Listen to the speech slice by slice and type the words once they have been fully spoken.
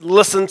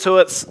listen to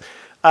it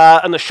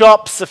in the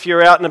shops if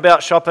you're out and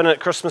about shopping at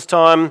Christmas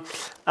time.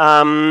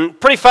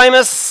 Pretty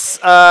famous.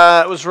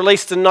 It was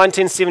released in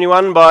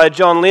 1971 by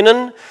John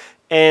Lennon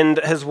and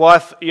his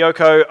wife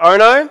Yoko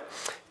Ono.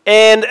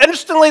 And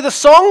interestingly, the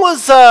song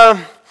was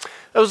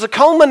a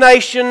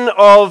culmination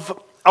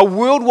of a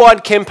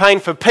worldwide campaign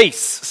for peace.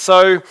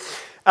 So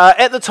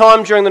at the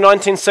time, during the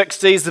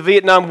 1960s, the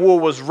Vietnam War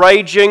was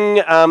raging.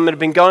 It had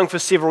been going for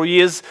several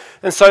years.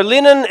 And so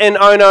Lennon and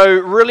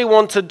Ono really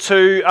wanted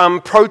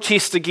to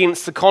protest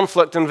against the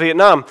conflict in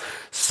Vietnam.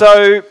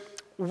 So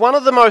one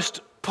of the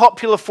most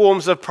popular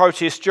forms of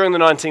protest during the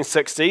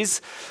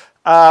 1960s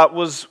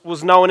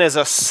was known as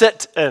a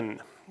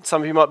sit-in.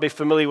 Some of you might be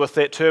familiar with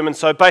that term. And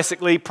so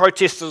basically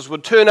protesters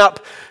would turn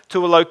up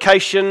to a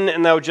location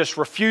and they would just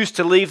refuse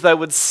to leave. They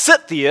would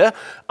sit there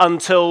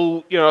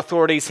until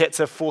authorities had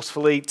to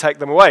forcefully take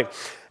them away.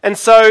 And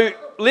so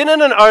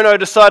Lennon and Ono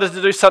decided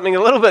to do something a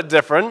little bit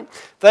different.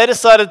 They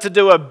decided to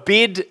do a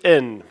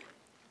bed-in,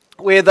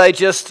 where they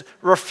just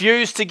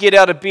refused to get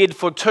out of bed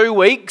for 2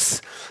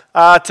 weeks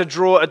to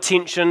draw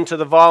attention to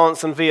the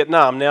violence in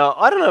Vietnam. Now,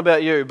 I don't know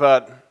about you,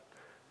 but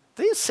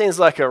this seems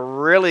like a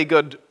really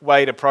good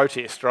way to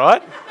protest,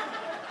 right?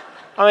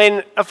 I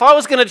mean, if I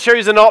was going to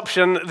choose an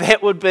option,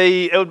 it would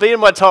be in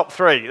my top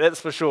 3, that's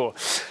for sure.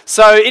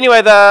 So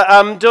anyway,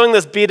 they're doing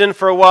this bed-in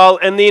for a while,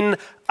 and then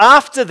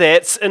after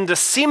that, in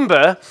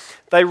December,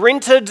 they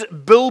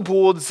rented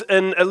billboards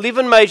in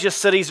 11 major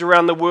cities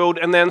around the world,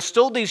 and they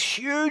installed these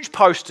huge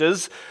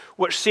posters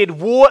which said,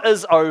 "War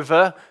is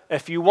over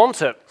if you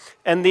want it."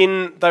 And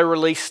then they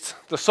released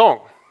the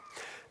song.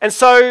 And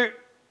so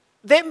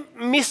that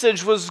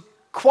message was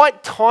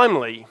quite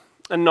timely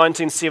in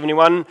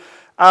 1971.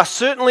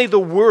 Certainly the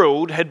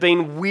world had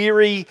been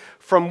weary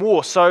from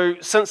war. So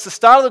since the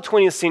start of the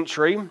 20th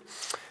century,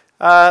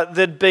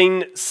 there'd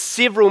been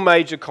several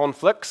major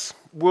conflicts: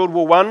 World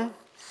War I,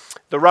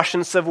 the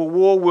Russian Civil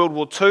War, World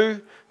War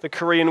II, the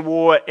Korean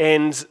War,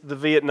 and the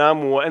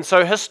Vietnam War. And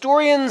so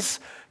historians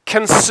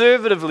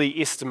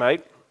conservatively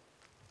estimate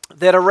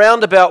that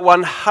around about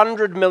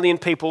 100 million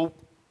people,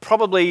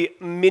 probably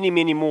many,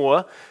 many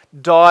more,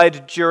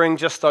 died during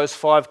just those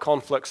 5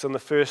 conflicts in the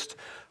first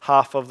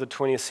half of the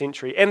 20th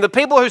century. And the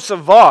people who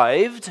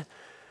survived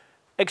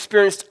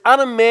experienced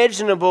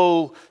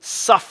unimaginable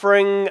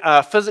suffering,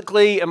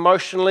 physically,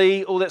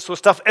 emotionally, all that sort of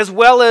stuff, as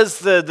well as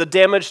the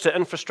damage to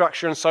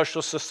infrastructure and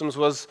social systems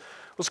was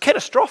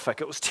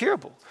catastrophic. It was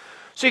terrible.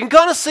 So you can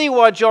kind of see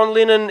why John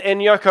Lennon and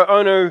Yoko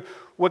Ono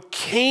were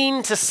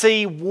keen to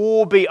see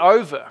war be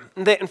over.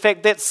 And that, in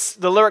fact, that's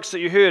the lyrics that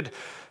you heard.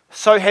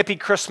 "So happy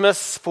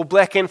Christmas, for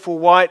black and for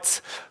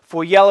white,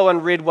 for yellow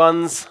and red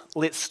ones,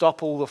 let's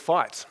stop all the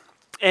fight."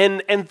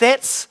 And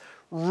that's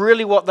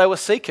really what they were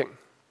seeking.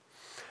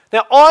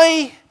 Now,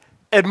 I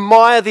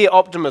admire their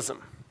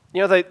optimism.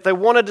 They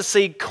wanted to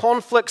see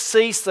conflict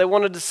cease, they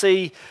wanted to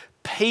see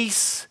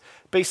peace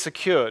be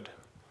secured.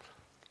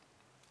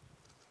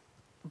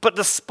 But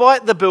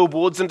despite the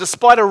billboards and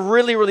despite a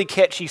really, really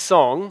catchy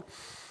song,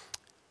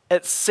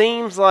 it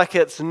seems like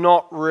it's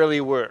not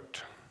really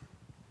worked.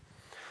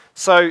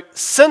 So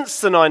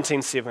since the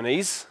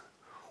 1970s,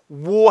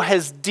 war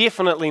has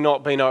definitely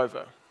not been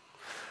over.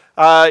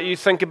 You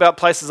think about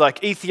places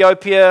like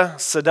Ethiopia,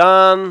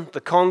 Sudan,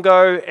 the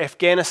Congo,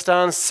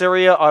 Afghanistan,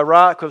 Syria,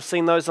 Iraq. We've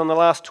seen those in the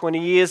last 20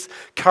 years.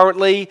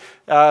 Currently,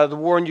 the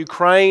war in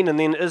Ukraine, and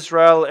then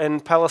Israel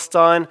and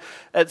Palestine.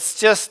 It's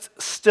just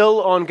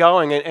still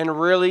ongoing and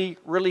really,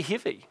 really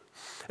heavy.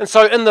 And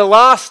so in the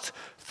last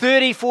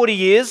 30, 40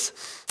 years,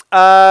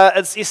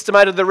 it's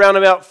estimated that around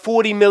about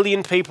 40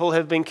 million people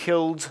have been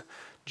killed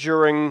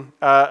during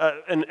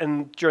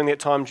that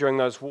time, during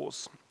those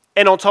wars.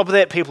 And on top of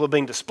that, people have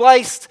been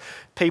displaced,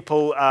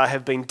 people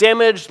have been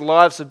damaged,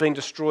 lives have been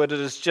destroyed.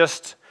 It's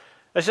just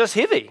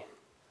heavy.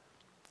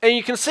 And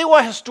you can see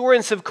why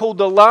historians have called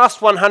the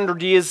last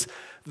 100 years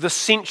the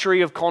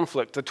century of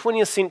conflict, the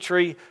 20th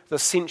century, the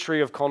century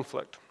of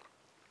conflict.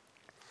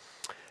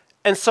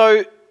 And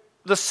so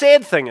the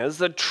sad thing is,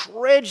 the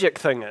tragic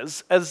thing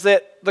is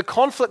that the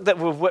conflict that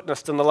we've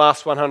witnessed in the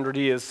last 100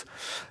 years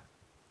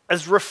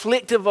is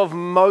reflective of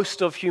most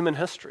of human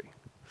history.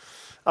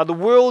 The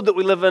world that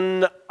we live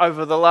in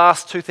over the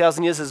last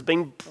 2,000 years has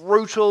been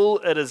brutal,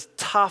 it is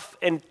tough,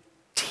 and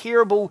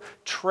terrible,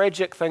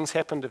 tragic things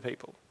happen to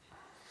people.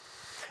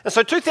 And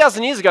so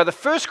 2,000 years ago, the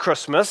first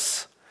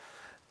Christmas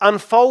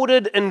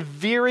unfolded in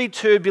very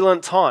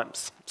turbulent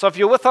times. So if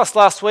you're with us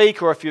last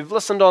week, or if you've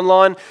listened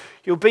online,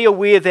 you'll be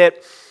aware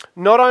that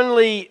not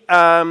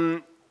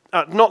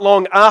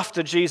long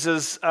after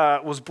Jesus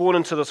was born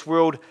into this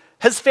world,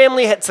 his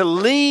family had to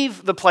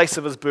leave the place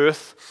of his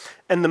birth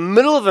in the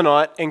middle of the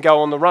night and go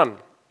on the run.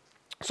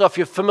 So if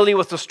you're familiar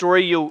with the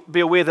story, you'll be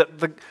aware that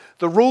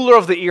the ruler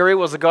of the area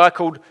was a guy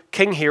called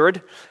King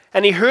Herod,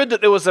 and he heard that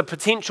there was a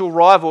potential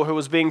rival who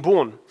was being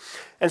born.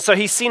 And so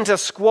he sent a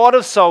squad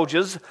of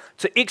soldiers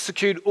to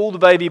execute all the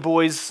baby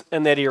boys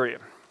in that area.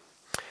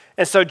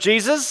 And so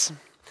Jesus,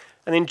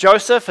 and then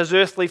Joseph, his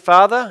earthly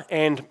father,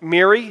 and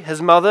Mary,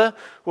 his mother,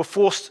 were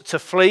forced to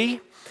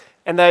flee.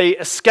 and they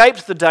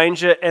escaped the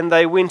danger, and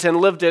they went and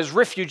lived as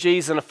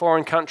refugees in a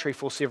foreign country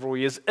for several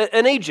years,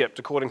 in Egypt,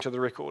 according to the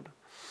record.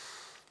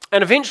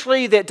 And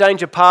eventually that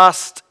danger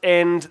passed,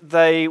 and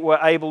they were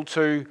able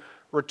to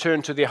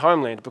return to their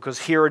homeland because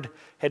Herod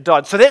had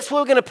died. So that's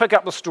where we're going to pick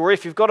up the story.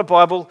 If you've got a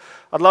Bible,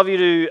 I'd love you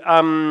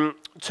to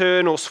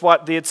turn or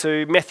swipe there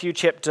to Matthew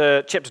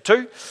chapter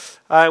 2,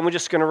 and we're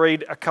just going to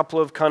read a couple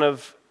of kind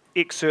of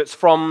excerpts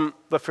from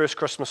the first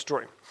Christmas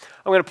story.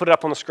 I'm going to put it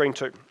up on the screen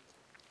too.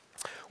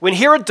 When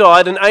Herod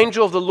died, an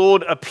angel of the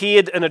Lord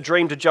appeared in a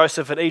dream to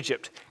Joseph in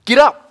Egypt. "Get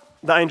up,"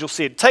 the angel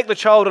said. "Take the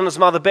child and his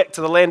mother back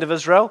to the land of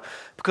Israel,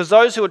 because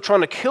those who are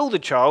trying to kill the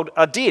child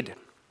are dead."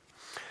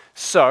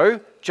 So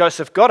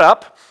Joseph got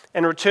up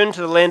and returned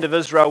to the land of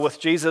Israel with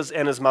Jesus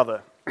and his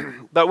mother.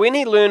 But when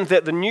he learned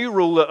that the new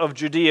ruler of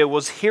Judea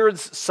was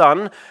Herod's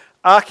son,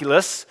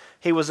 Archelaus,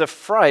 he was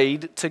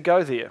afraid to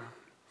go there.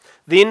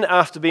 Then,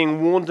 after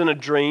being warned in a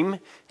dream,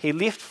 he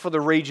left for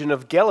the region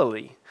of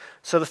Galilee.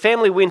 So the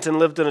family went and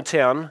lived in a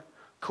town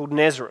called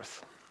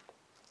Nazareth.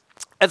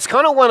 It's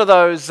kind of one of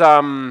those,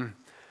 I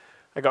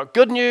got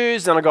good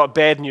news and I got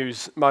bad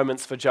news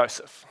moments for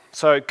Joseph.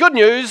 So good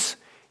news,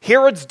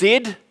 Herod's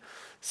dead,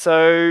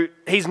 so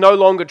he's no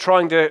longer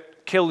trying to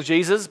kill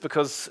Jesus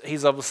because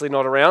he's obviously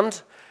not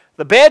around.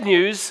 The bad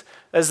news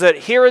is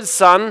that Herod's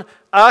son,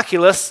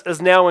 Archelaus,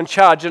 is now in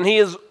charge, and he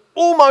is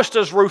almost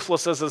as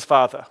ruthless as his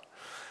father.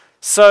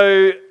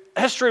 So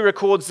history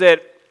records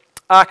that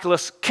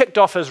Archelaus kicked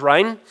off his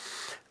reign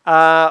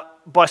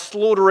by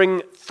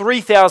slaughtering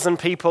 3,000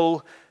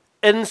 people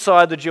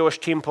inside the Jewish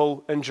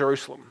temple in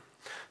Jerusalem.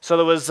 So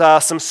there was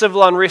some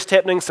civil unrest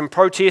happening, some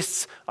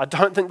protests. I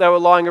don't think they were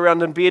lying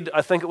around in bed.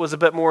 I think it was a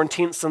bit more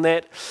intense than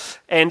that.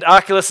 And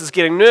Archelaus is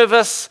getting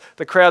nervous.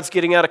 The crowd's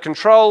getting out of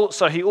control.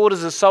 So he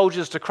orders his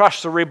soldiers to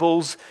crush the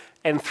rebels,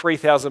 and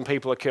 3,000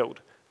 people are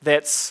killed.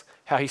 That's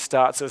how he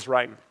starts his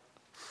reign.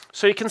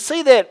 So you can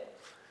see that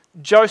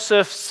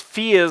Joseph's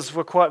fears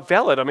were quite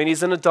valid. I mean,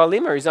 he's in a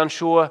dilemma. He's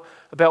unsure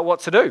about what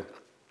to do.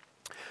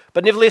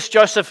 But nevertheless,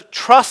 Joseph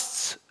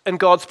trusts in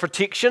God's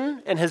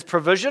protection and his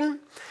provision,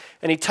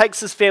 and he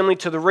takes his family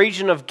to the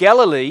region of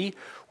Galilee,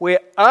 where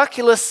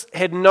Archelaus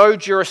had no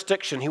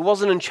jurisdiction. He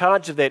wasn't in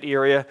charge of that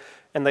area,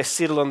 and they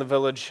settle in the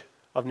village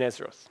of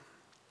Nazareth.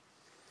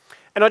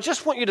 And I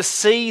just want you to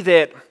see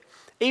that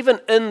even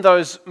in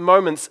those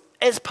moments,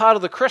 as part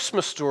of the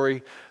Christmas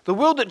story, the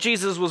world that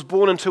Jesus was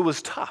born into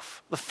was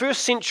tough. The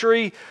first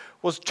century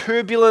was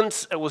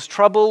turbulent, it was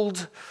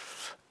troubled,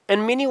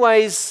 in many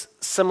ways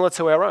similar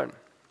to our own.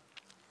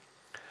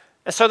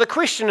 And so the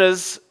question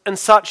is, in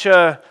such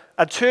a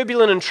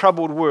turbulent and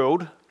troubled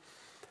world,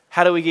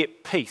 how do we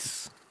get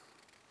peace?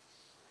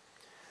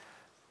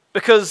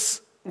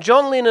 Because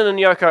John Lennon and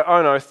Yoko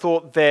Ono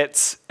thought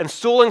that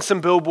installing some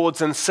billboards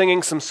and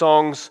singing some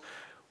songs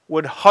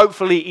would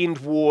hopefully end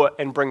war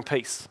and bring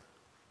peace.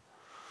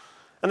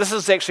 And this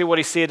is actually what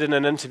he said in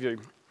an interview.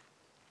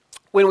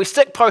 "When we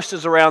stick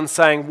posters around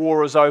saying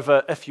war is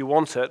over if you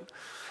want it,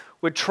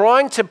 we're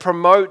trying to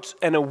promote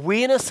an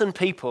awareness in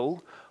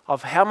people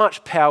of how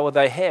much power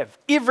they have.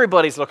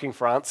 Everybody's looking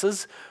for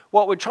answers.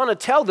 What we're trying to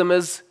tell them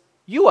is,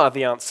 you are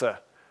the answer.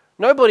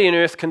 Nobody on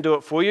earth can do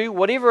it for you.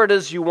 Whatever it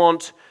is you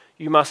want,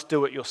 you must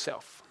do it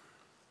yourself."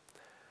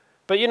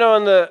 But you know,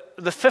 in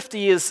the 50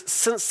 years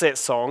since that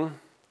song,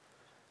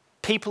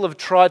 people have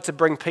tried to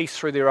bring peace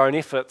through their own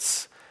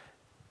efforts,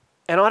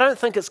 and I don't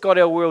think it's got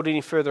our world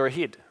any further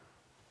ahead.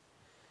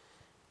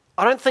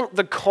 I don't think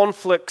the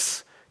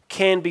conflicts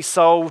can be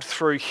solved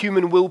through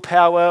human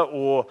willpower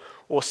or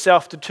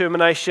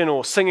self-determination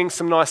or singing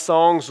some nice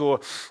songs or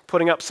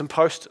putting up some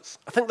posters.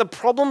 I think the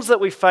problems that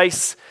we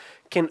face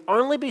can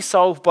only be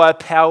solved by a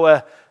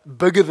power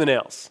bigger than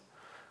ours.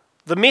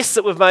 The mess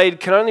that we've made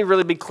can only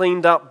really be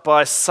cleaned up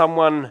by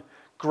someone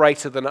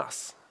greater than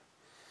us.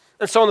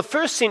 And so in the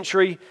first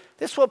century,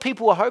 that's what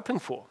people were hoping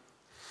for.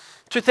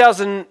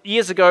 2,000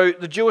 years ago,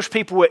 the Jewish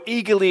people were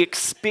eagerly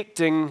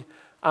expecting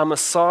a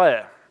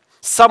Messiah,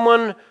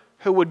 someone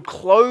who would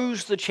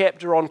close the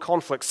chapter on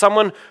conflict,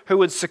 someone who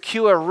would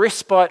secure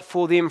respite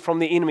for them from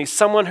the enemy,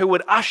 someone who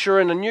would usher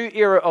in a new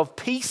era of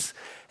peace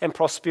and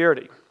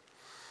prosperity.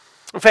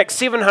 In fact,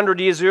 700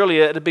 years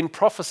earlier, it had been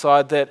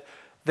prophesied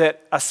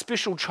that a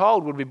special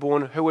child would be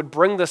born who would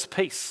bring this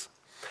peace.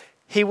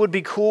 He would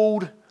be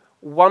called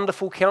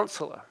Wonderful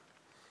Counselor,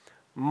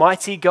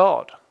 Mighty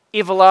God,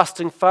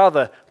 Everlasting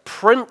Father,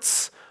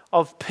 Prince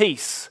of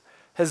Peace.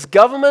 His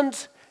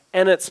government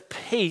and its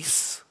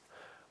peace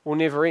will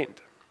never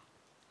end.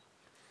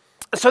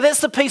 So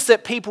that's the peace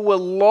that people were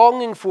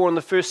longing for in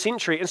the first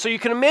century. And so you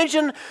can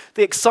imagine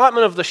the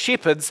excitement of the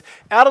shepherds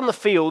out in the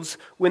fields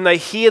when they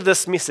hear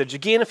this message.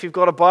 Again, if you've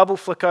got a Bible,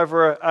 flick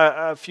over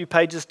a few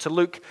pages to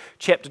Luke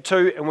chapter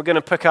 2, and we're going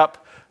to pick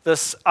up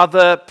this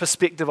other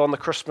perspective on the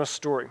Christmas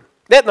story.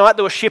 That night,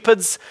 there were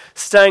shepherds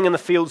staying in the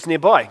fields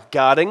nearby,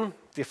 guarding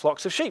their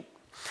flocks of sheep.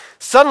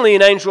 Suddenly,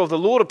 an angel of the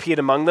Lord appeared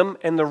among them,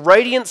 and the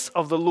radiance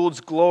of the Lord's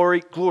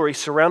glory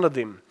surrounded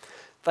them.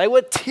 They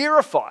were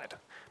terrified.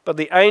 But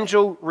the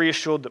angel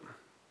reassured them.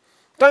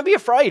 "Don't be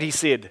afraid," he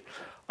said.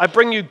 I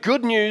bring you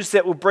good news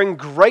that will bring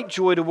great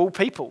joy to all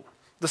people.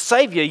 The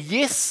Savior,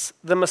 yes,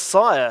 the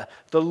Messiah,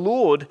 the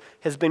Lord,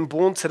 has been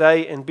born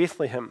today in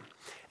Bethlehem.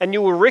 And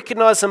you will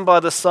recognize him by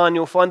the sign.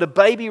 You'll find a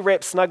baby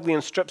wrapped snugly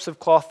in strips of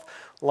cloth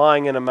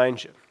lying in a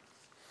manger.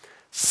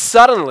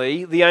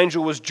 Suddenly, the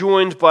angel was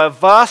joined by a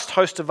vast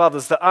host of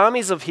others, the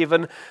armies of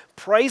heaven,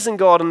 praising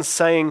God and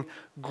saying,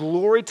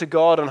 "Glory to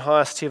God in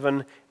highest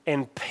heaven,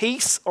 and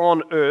peace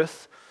on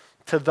earth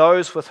to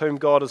those with whom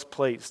God is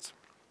pleased."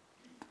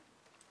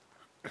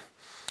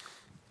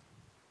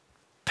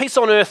 Peace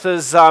on earth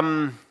is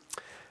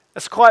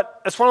it's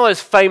one of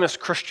those famous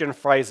Christian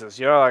phrases.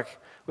 Like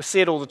we see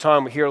it all the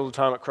time, we hear it all the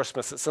time at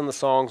Christmas. It's in the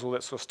songs, all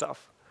that sort of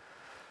stuff.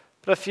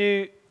 But if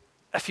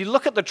you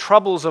look at the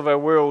troubles of our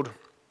world,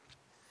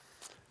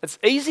 it's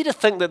easy to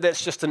think that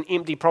that's just an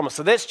empty promise.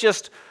 So that's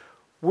just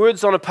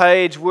words on a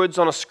page, words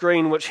on a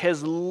screen, which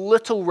has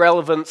little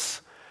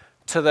relevance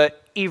to the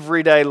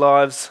everyday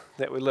lives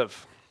that we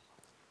live.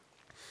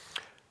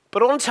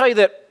 But I want to tell you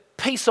that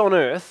peace on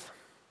earth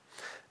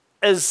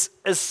is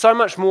so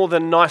much more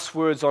than nice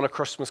words on a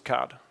Christmas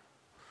card.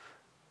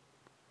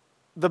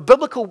 The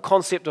biblical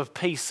concept of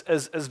peace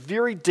is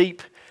very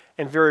deep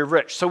and very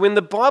rich. So when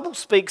the Bible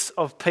speaks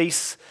of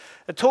peace,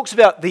 it talks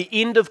about the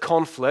end of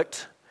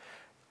conflict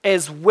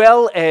as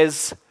well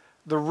as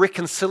the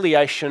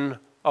reconciliation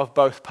of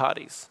both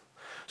parties.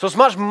 So it's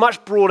much,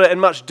 much broader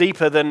and much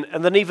deeper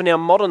than even our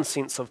modern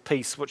sense of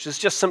peace, which is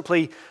just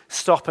simply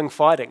stopping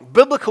fighting.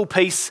 Biblical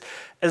peace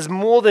is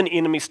more than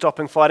enemies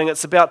stopping fighting.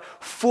 It's about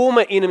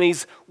former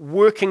enemies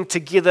working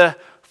together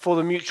for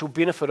the mutual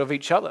benefit of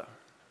each other.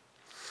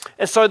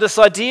 And so this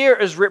idea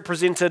is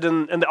represented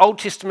in the Old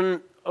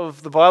Testament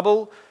of the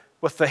Bible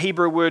with the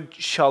Hebrew word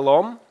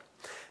shalom,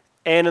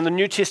 and in the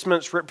New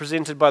Testament it's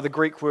represented by the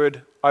Greek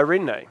word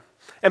irene.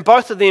 And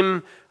both of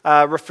them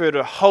refer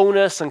to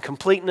wholeness and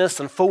completeness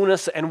and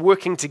fullness and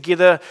working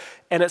together,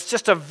 and it's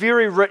just a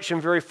very rich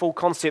and very full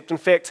concept. In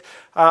fact,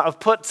 I've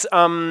put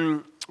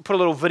a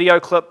little video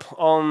clip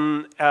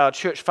on our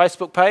church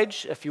Facebook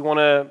page. If you want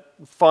to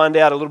find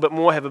out a little bit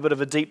more, have a bit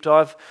of a deep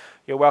dive,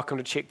 you're welcome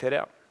to check that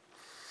out.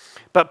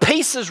 But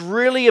peace is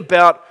really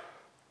about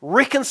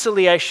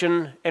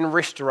reconciliation and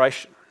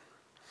restoration.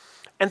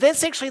 And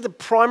that's actually the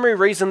primary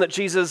reason that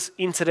Jesus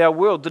entered our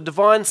world. The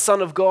divine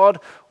Son of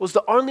God was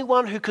the only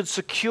one who could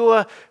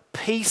secure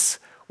peace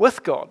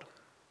with God.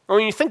 And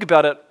when you think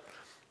about it,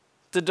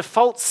 the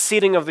default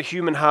setting of the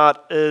human heart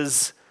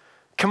is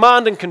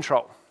command and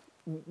control.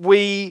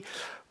 We're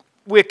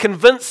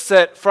convinced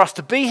that for us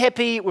to be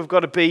happy, we've got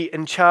to be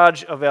in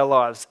charge of our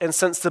lives. And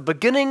since the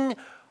beginning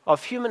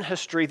of human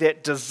history,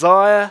 that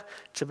desire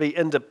to be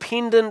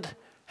independent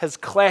has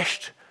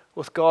clashed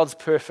with God's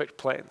perfect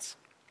plans.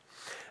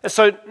 And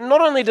so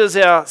not only does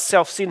our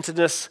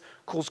self-centeredness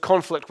cause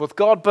conflict with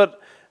God, but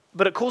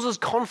it causes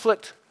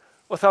conflict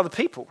with other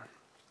people.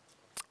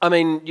 I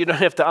mean, you don't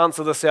have to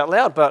answer this out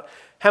loud, but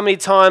how many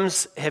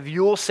times have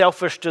your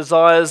selfish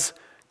desires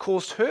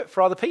caused hurt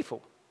for other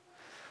people?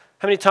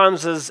 How many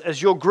times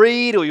has your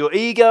greed or your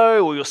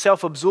ego or your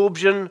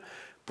self-absorption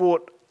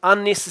brought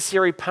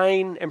unnecessary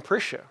pain and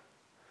pressure?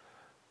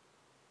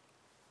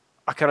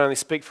 I can only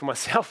speak for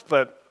myself,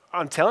 but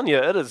I'm telling you,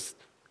 it is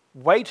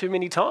way too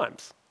many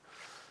times.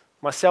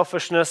 My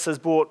selfishness has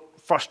brought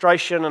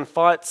frustration and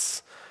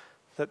fights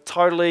that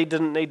totally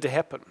didn't need to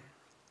happen.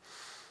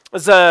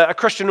 There's a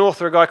Christian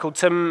author, a guy called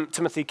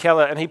Timothy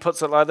Keller, and he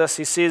puts it like this.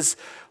 He says,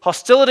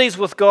 "Hostilities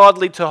with God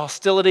lead to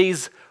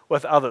hostilities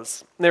with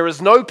others. There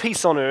is no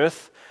peace on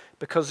earth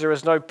because there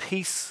is no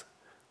peace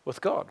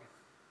with God."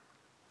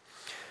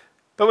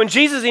 But when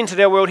Jesus entered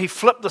our world, he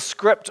flipped the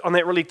script on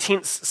that really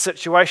tense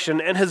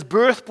situation, and his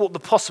birth brought the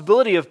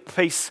possibility of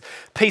peace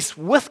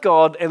with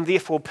God, and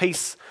therefore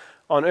peace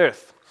on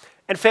earth.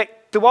 In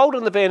fact, the Wild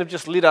and the band have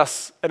just led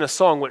us in a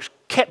song which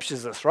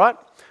captures this, right?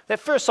 That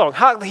first song,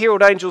 "Hark the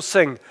herald angels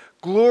sing,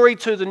 glory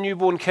to the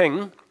newborn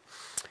King,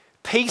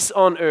 peace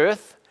on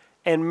earth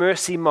and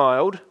mercy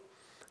mild,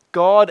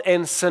 God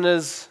and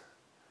sinners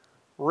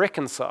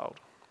reconciled."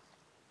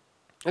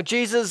 Now,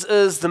 Jesus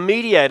is the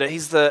mediator,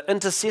 he's the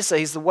intercessor,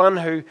 he's the one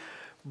who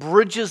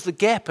bridges the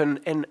gap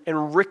and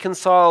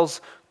reconciles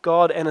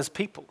God and his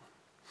people.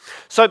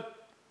 So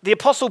the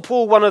Apostle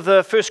Paul, one of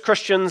the first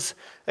Christians,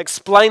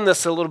 explained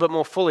this a little bit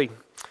more fully.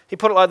 He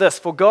put it like this: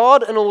 "For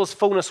God in all his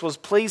fullness was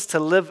pleased to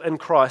live in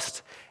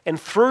Christ, and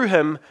through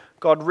him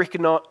God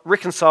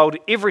reconciled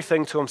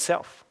everything to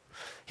himself.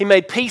 He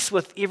made peace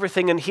with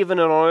everything in heaven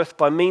and on earth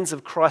by means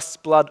of Christ's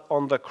blood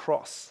on the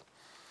cross.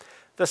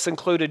 This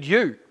included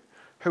you,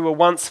 who were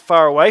once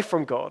far away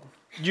from God.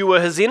 You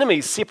were his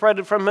enemies,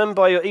 separated from him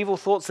by your evil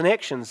thoughts and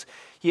actions.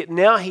 Yet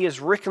now he has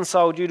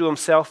reconciled you to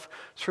himself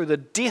through the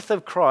death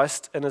of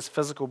Christ in his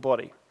physical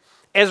body.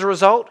 As a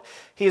result,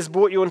 he has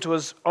brought you into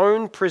his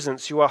own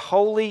presence. You are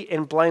holy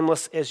and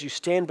blameless as you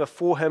stand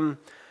before him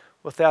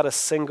without a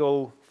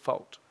single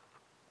fault."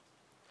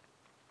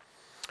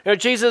 You know,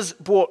 Jesus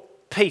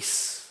brought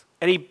peace,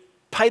 and he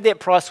paid that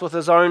price with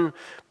his own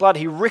blood.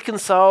 He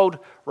reconciled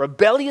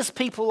rebellious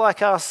people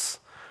like us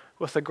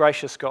with a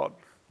gracious God.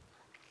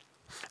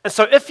 And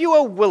so if you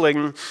are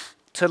willing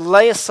to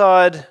lay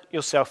aside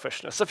your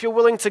selfishness, if you're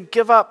willing to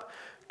give up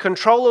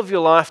control of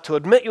your life, to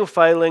admit your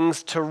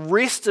failings, to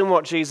rest in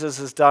what Jesus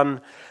has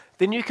done,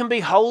 then you can be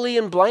holy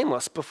and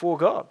blameless before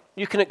God.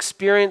 You can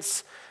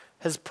experience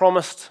his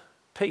promised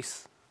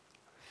peace.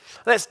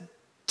 That's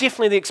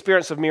definitely the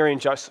experience of Mary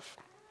and Joseph.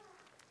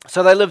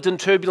 So they lived in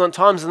turbulent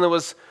times, and there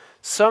was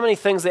so many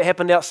things that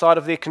happened outside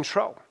of their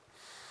control.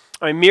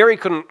 I mean, Mary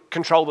couldn't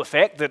control the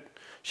fact that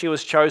she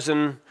was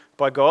chosen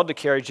by God to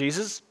carry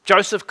Jesus.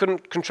 Joseph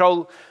couldn't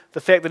control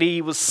the fact that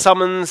he was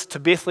summoned to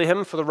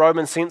Bethlehem for the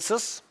Roman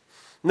census.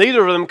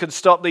 Neither of them could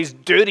stop these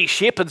dirty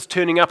shepherds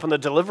turning up in the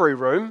delivery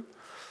room.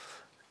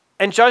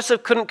 And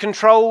Joseph couldn't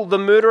control the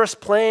murderous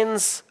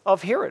plans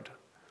of Herod.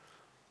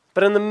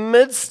 But in the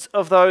midst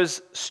of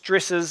those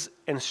stresses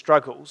and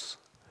struggles,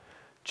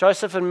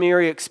 Joseph and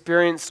Mary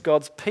experienced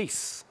God's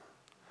peace.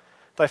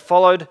 They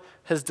followed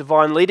his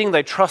divine leading,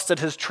 they trusted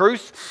his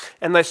truth,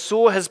 and they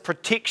saw his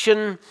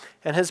protection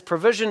and his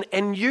provision,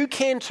 and you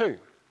can too.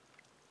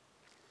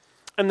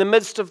 In the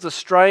midst of the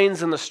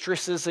strains and the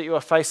stresses that you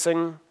are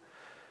facing,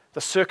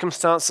 the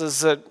circumstances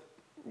that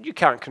you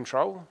can't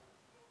control,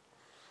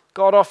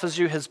 God offers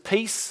you his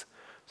peace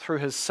through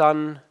his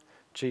Son,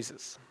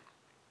 Jesus.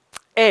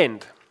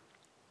 And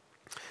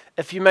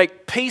if you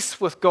make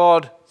peace with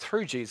God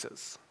through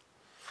Jesus,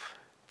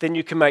 then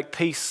you can make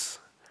peace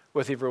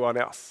with everyone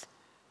else.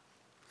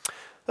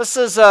 This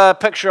is a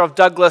picture of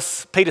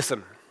Douglas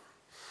Peterson.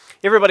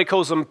 Everybody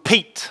calls him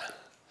Pete.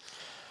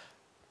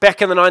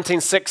 Back in the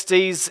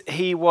 1960s,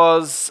 he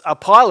was a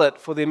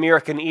pilot for the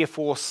American Air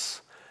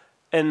Force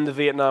in the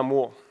Vietnam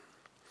War.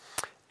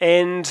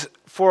 And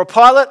for a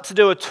pilot to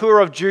do a tour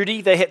of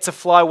duty, they had to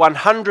fly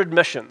 100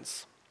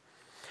 missions.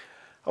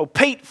 Well,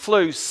 Pete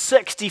flew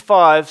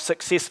 65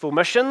 successful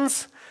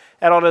missions,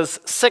 and on his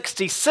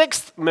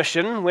 66th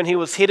mission, when he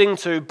was heading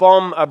to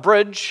bomb a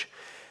bridge,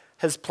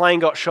 his plane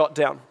got shot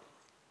down.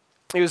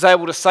 He was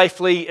able to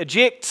safely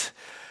eject,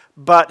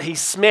 but he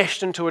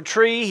smashed into a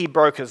tree, he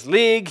broke his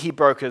leg, he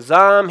broke his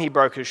arm, he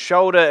broke his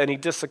shoulder, and he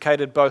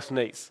dislocated both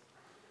knees.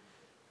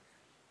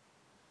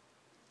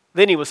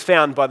 Then he was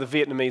found by the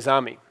Vietnamese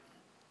army.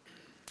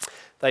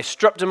 They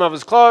stripped him of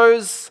his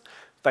clothes,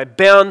 they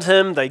bound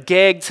him, they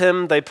gagged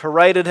him, they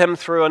paraded him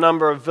through a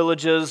number of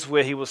villages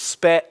where he was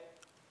spat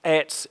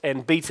at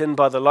and beaten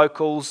by the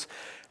locals,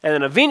 and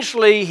then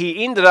eventually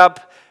he ended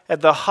up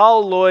at the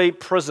Hal Loi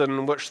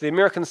prison, which the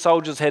American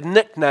soldiers had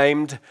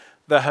nicknamed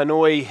the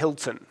Hanoi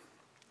Hilton.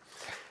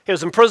 He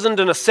was imprisoned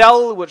in a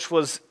cell which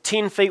was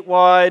 10 feet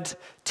wide,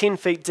 10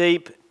 feet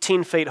deep,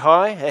 10 feet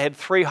high. It had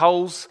 3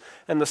 holes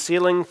in the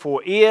ceiling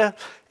for air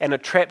and a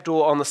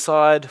trapdoor on the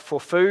side for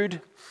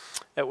food.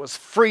 It was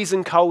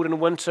freezing cold in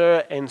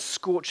winter and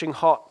scorching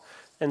hot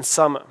in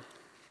summer.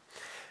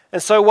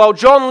 And so while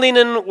John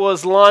Lennon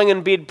was lying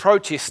in bed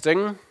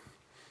protesting,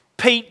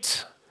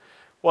 Pete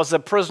was a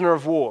prisoner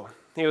of war.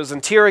 He was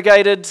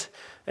interrogated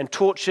and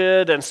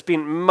tortured and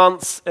spent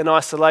months in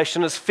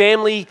isolation. His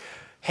family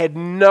had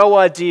no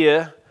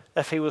idea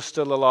if he was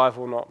still alive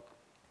or not.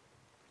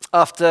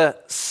 After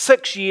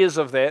 6 years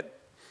of that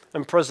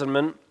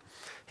imprisonment,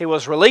 he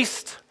was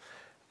released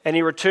and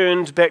he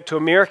returned back to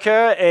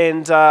America,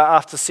 and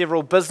after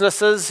several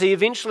businesses, he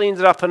eventually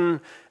ended up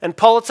in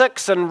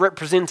politics and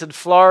represented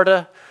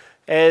Florida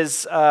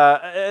as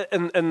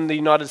in the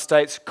United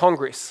States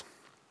Congress.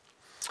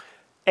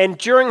 And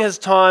during his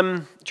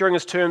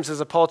terms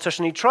as a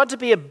politician, he tried to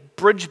be a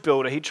bridge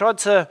builder. He tried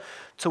to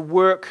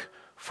work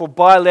for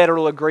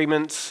bilateral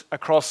agreements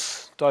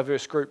across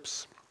diverse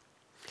groups.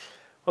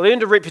 Well, they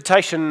earned a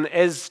reputation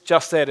as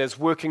just that, as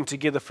working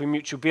together for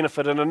mutual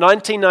benefit. And in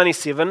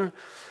 1997,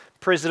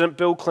 President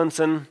Bill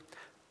Clinton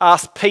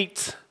asked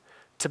Pete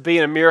to be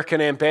an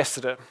American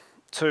ambassador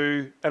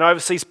to an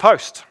overseas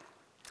post.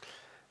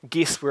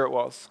 Guess where it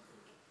was?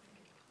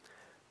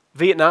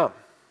 Vietnam,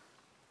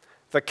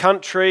 the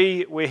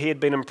country where he had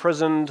been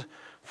imprisoned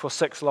for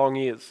 6 long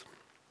years.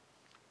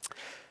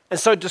 And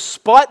so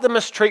despite the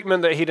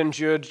mistreatment that he'd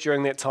endured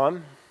during that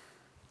time,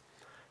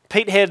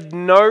 Pete had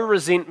no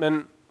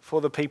resentment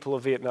for the people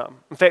of Vietnam.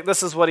 In fact,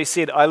 this is what he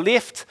said: "I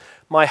left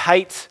my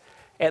hate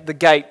at the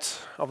gate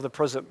of the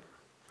prison.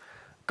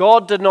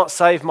 God did not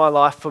save my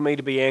life for me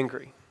to be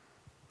angry."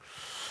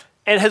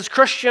 And his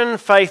Christian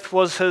faith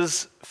was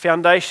his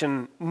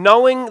foundation.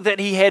 Knowing that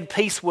he had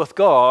peace with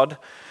God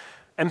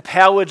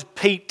empowered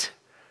Pete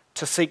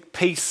to seek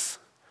peace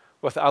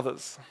with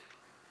others.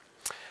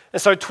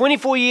 And so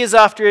 24 years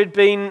after he had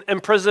been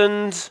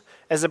imprisoned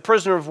as a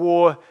prisoner of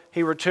war,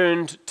 he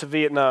returned to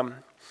Vietnam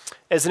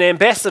as an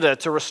ambassador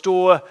to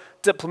restore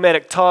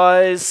diplomatic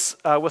ties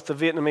with the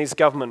Vietnamese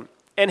government.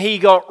 And he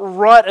got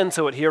right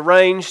into it. He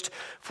arranged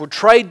for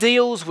trade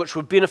deals which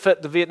would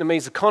benefit the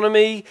Vietnamese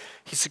economy.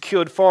 He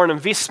secured foreign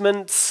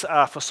investments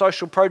for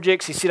social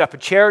projects. He set up a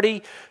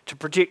charity to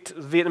protect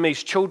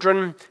Vietnamese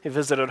children. He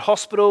visited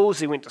hospitals.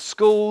 He went to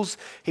schools.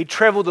 He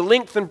traveled the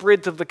length and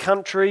breadth of the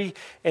country,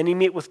 and he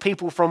met with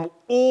people from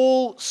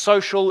all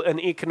social and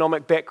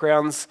economic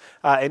backgrounds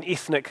and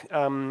ethnic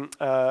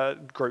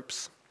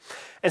groups.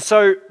 And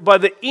so by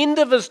the end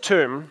of his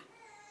term,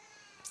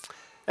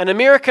 An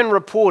American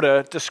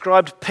reporter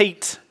described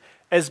Pete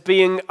as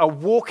being a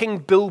walking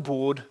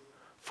billboard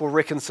for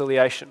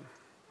reconciliation.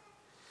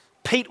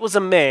 Pete was a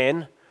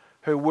man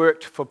who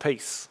worked for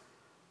peace.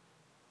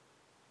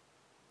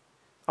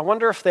 I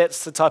wonder if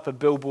that's the type of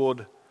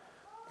billboard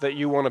that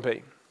you want to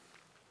be.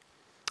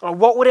 Or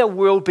what would our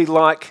world be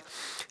like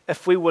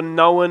if we were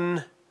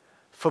known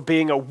for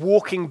being a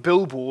walking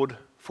billboard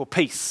for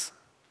peace?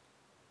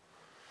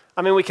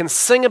 I mean, we can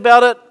sing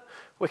about it,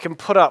 we can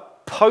put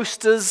up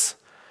posters,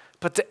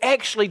 but to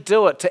actually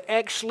do it, to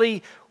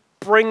actually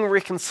bring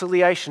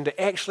reconciliation,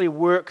 to actually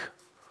work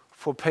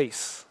for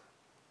peace,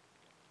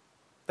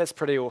 that's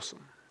pretty awesome.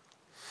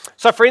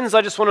 So friends,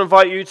 I just want to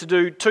invite you to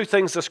do two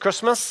things this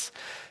Christmas.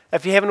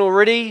 If you haven't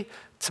already,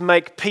 to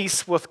make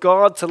peace with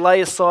God, to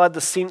lay aside the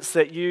sense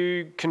that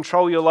you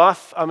control your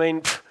life. I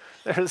mean,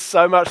 there is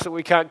so much that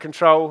we can't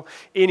control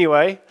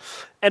anyway.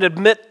 And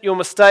admit your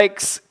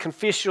mistakes,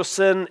 confess your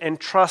sin, and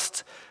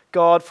trust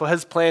God for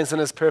His plans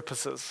and His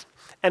purposes.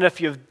 And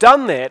if you've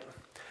done that,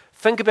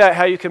 think about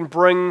how you can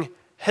bring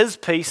His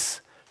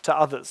peace to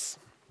others.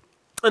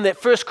 In that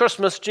first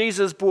Christmas,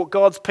 Jesus brought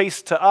God's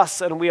peace to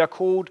us, and we are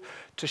called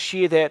to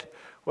share that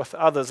with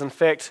others. In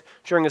fact,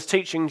 during His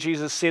teaching,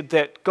 Jesus said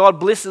that God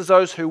blesses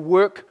those who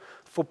work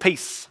for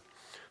peace,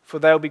 for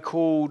they'll be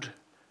called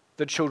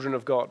the children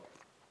of God.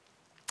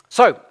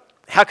 So,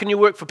 how can you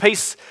work for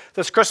peace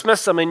this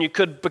Christmas? I mean, you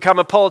could become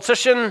a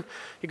politician,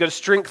 you could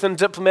strengthen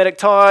diplomatic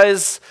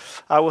ties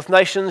with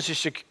nations,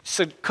 you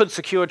could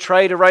secure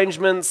trade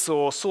arrangements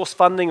or source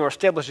funding or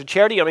establish a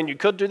charity. I mean, you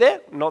could do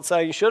that, I'm not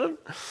saying you shouldn't,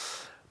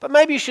 but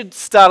maybe you should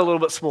start a little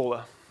bit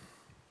smaller.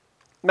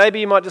 Maybe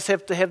you might just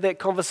have to have that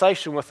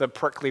conversation with a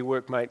prickly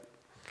workmate,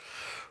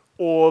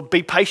 or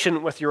be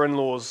patient with your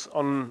in-laws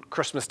on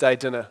Christmas Day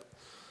dinner,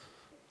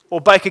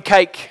 or bake a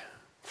cake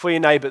for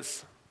your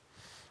neighbours,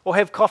 or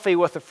have coffee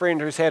with a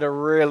friend who's had a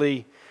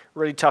really,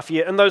 really tough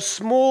year. In those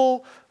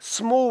small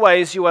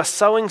ways, you are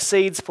sowing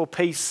seeds for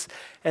peace,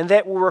 and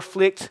that will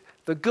reflect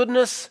the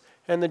goodness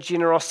and the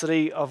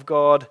generosity of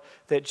God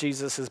that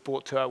Jesus has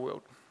brought to our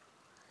world.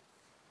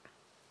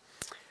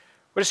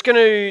 We're just going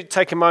to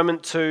take a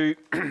moment to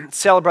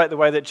celebrate the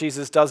way that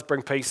Jesus does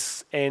bring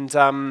peace, and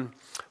we're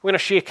going to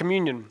share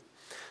communion.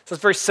 So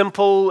it's very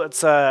simple.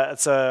 It's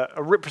a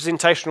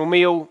representational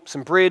meal,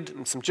 some bread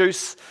and some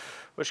juice,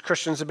 which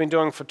Christians have been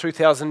doing for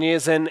 2,000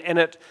 years, and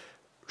it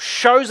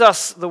shows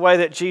us the way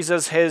that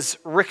Jesus has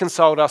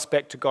reconciled us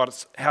back to God.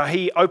 It's how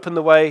He opened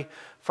the way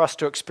for us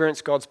to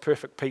experience God's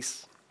perfect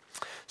peace.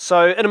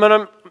 So in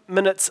a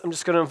minute, I'm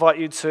just going to invite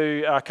you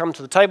to come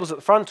to the tables at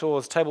the front or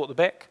the table at the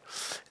back,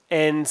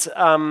 and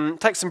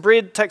take some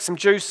bread, take some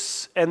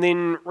juice, and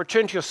then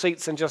return to your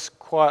seats and just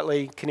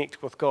quietly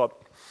connect with God.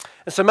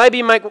 And so maybe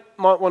you might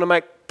want to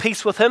make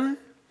peace with Him,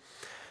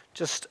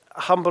 just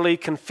humbly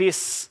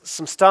confess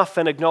some stuff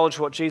and acknowledge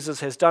what Jesus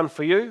has done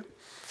for you.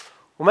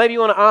 Or maybe you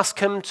want to ask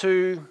Him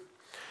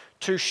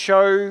to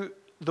show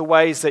the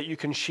ways that you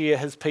can share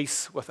His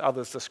peace with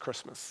others this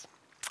Christmas.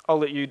 I'll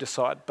let you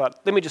decide,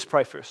 but let me just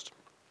pray first.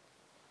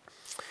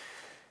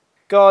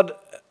 God,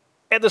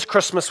 at this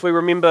Christmas we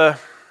remember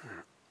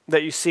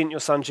that you sent your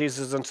Son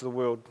Jesus into the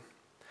world.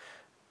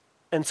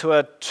 Into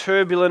a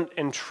turbulent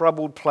and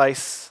troubled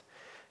place,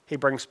 He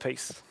brings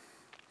peace.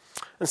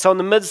 And so in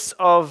the midst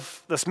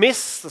of this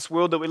mess, this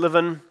world that we live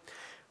in,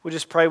 we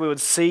just pray we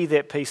would see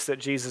that peace that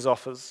Jesus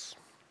offers,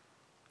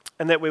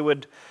 and that we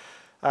would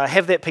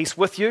have that peace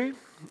with you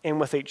and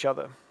with each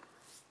other.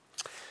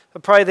 I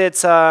pray that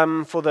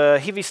for the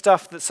heavy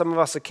stuff that some of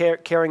us are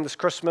carrying this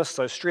Christmas,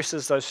 those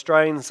stresses, those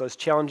strains, those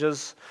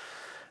challenges,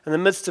 in the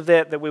midst of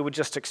that we would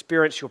just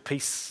experience your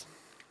peace,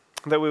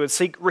 that we would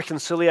seek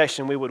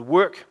reconciliation, we would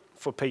work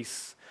for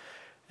peace,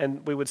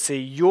 and we would see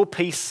your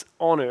peace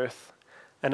on earth